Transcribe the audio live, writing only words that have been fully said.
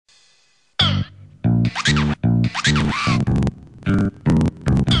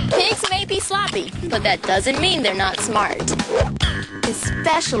Pigs may be sloppy, but that doesn't mean they're not smart.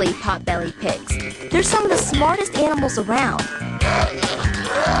 Especially potbelly pigs. They're some of the smartest animals around.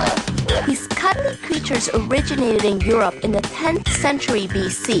 These cuddly creatures originated in Europe in the 10th century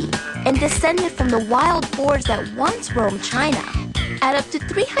BC and descended from the wild boars that once roamed China. At up to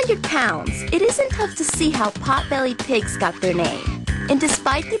 300 pounds, it isn't tough to see how potbelly pigs got their name. And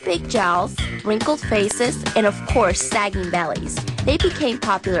despite the big jowls, wrinkled faces, and of course sagging bellies, they became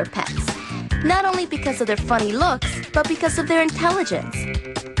popular pets. Not only because of their funny looks, but because of their intelligence.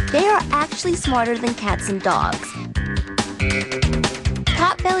 They are actually smarter than cats and dogs.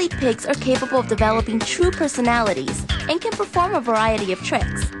 Potbelly pigs are capable of developing true personalities and can perform a variety of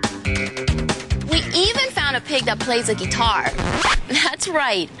tricks. We even found a pig that plays a guitar. That's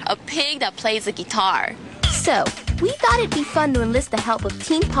right, a pig that plays a guitar. So, we thought it'd be fun to enlist the help of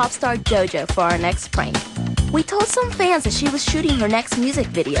teen pop star JoJo for our next prank. We told some fans that she was shooting her next music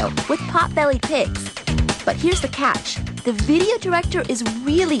video with potbelly pigs. But here's the catch. The video director is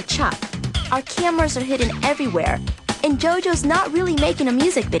really Chuck. Our cameras are hidden everywhere, and JoJo's not really making a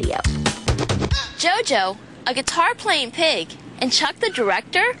music video. JoJo, a guitar-playing pig, and Chuck the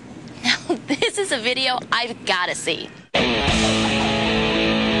director? Now this is a video I've gotta see.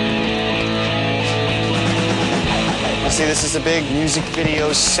 See, this is a big music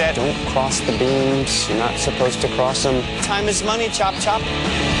video set. Don't cross the beams. You're not supposed to cross them. Time is money, chop chop.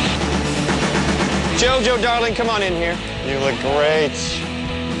 JoJo, darling, come on in here. You look great.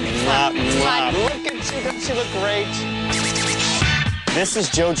 Look at you, don't you look great? This is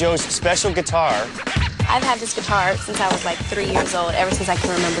JoJo's special guitar. I've had this guitar since I was like 3 years old, ever since I can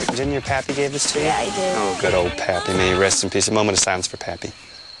remember. Didn't your pappy give this to you? Yeah, he did. Oh, good old pappy. May he rest in peace. A moment of silence for pappy.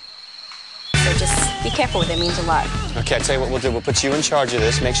 So just be careful with it. It means a lot. Okay, I'll tell you what we'll do. We'll put you in charge of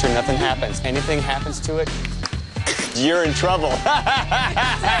this. Make sure nothing happens. Anything happens to it, you're in trouble.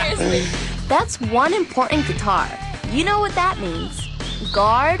 Seriously. That's one important guitar. You know what that means.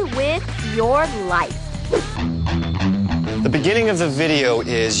 Guard with your life. The beginning of the video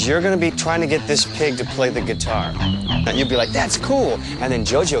is you're going to be trying to get this pig to play the guitar. And you'll be like, that's cool. And then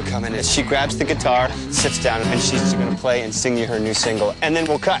JoJo will come in and she grabs the guitar, sits down, and she's going to play and sing you her new single. And then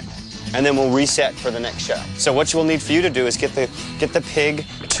we'll cut. And then we'll reset for the next shot. So what we'll need for you to do is get the pig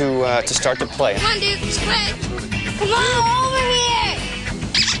to start to play. Come on, dude, split. Come on, over here.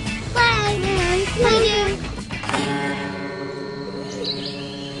 Bye. Come on, dude.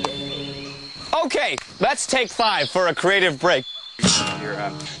 Okay, let's take 5 for a creative break.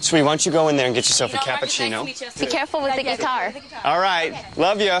 Sweetie, why don't you go in there and get yourself a cappuccino? Be careful with the guitar. All right,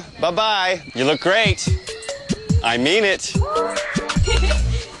 love you. Bye-bye. You look great. I mean it.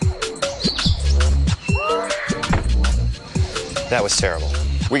 That was terrible.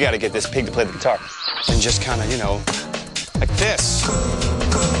 We got to get this pig to play the guitar. And just kind of, you know, like this.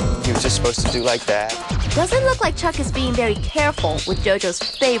 He was just supposed to do like that. Doesn't look like Chuck is being very careful with JoJo's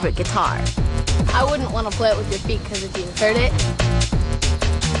favorite guitar. I wouldn't want to play it with your feet because if you hurt it.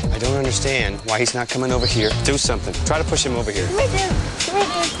 I don't understand why he's not coming over here. Do something. Try to push him over here. Come here, dude. Come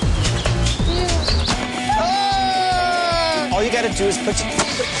here, dude. Oh! All you got to do is put your...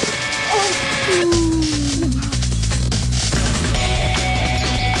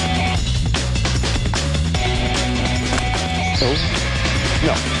 Oh,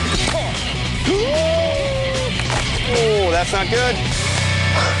 no. Oh, that's not good.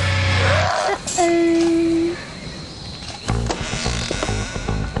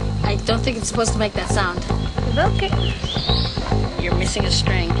 I don't think it's supposed to make that sound. Broke it. You're missing a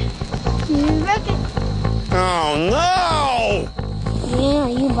string. Broke it. Oh, no! Yeah,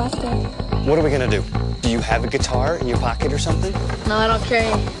 you busted. What are we going to do? Do you have a guitar in your pocket or something? No, I don't carry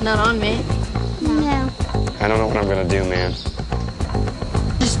none on me. No. I don't know what I'm going to do, man.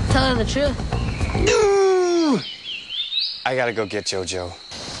 Just tell her the truth. I got to go get JoJo.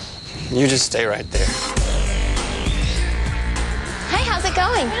 You just stay right there. Hi, how's it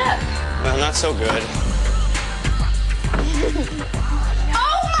going? Well, not so good.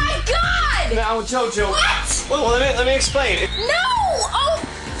 Oh my God! Now, JoJo. What? Well, let me explain. No! Oh,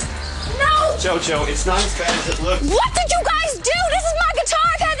 no! JoJo, it's not as bad as it looks. What did you guys do? This is my guitar.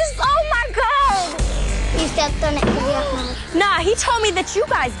 I've had this. Oh my God! You stepped on it. Nah, he told me that you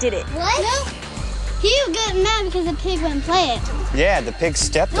guys did it. What? No. He was getting mad because the pig wouldn't play it. Yeah, the pig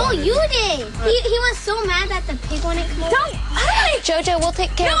stepped No, on it. you did. He was so mad that the pig wouldn't come over. Don't. JoJo, we'll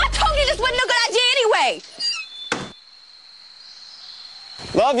take care No, of I told you this wasn't a good idea anyway.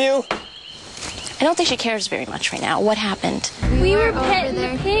 Love you. I don't think she cares very much right now. What happened? We were petting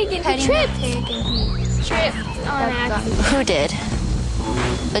the pig and he tripped. Tripped on accident. Who did?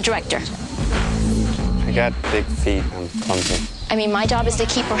 The director. I got big feet. I'm clumsy. I mean, my job is to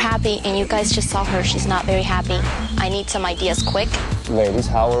keep her happy, and you guys just saw her. She's not very happy. I need some ideas quick. Ladies,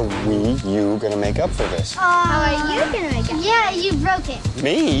 how are you gonna make up for this? How are you gonna make it? Yeah, you broke it.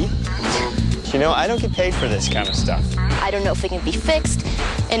 Me? You know, I don't get paid for this kind of stuff. I don't know if it can be fixed,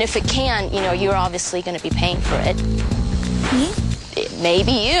 and if it can, you know, you're obviously going to be paying for it. Me?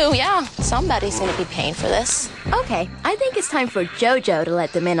 Maybe you, yeah. Somebody's going to be paying for this. Okay, I think it's time for JoJo to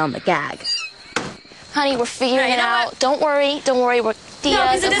let them in on the gag. Honey, we're figuring it out. Don't worry, we're No,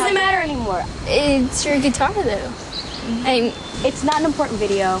 because it doesn't matter anymore. It's your guitar, though. I mean, it's not an important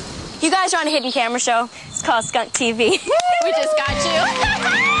video. You guys are on a hidden camera show. It's called Skunk TV. We just got you.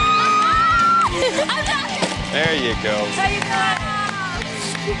 There you go. How you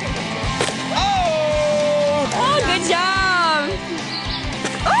doing? Oh! Oh, good job.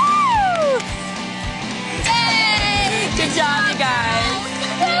 Ooh! Yay! Good job, you guys.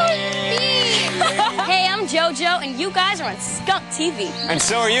 Hey, I'm JoJo, and you guys are on Skunk TV. And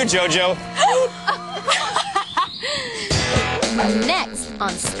so are you, JoJo. Next on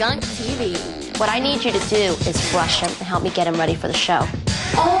Skunk TV. What I need you to do is brush him and help me get him ready for the show.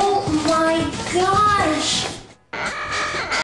 Oh my gosh!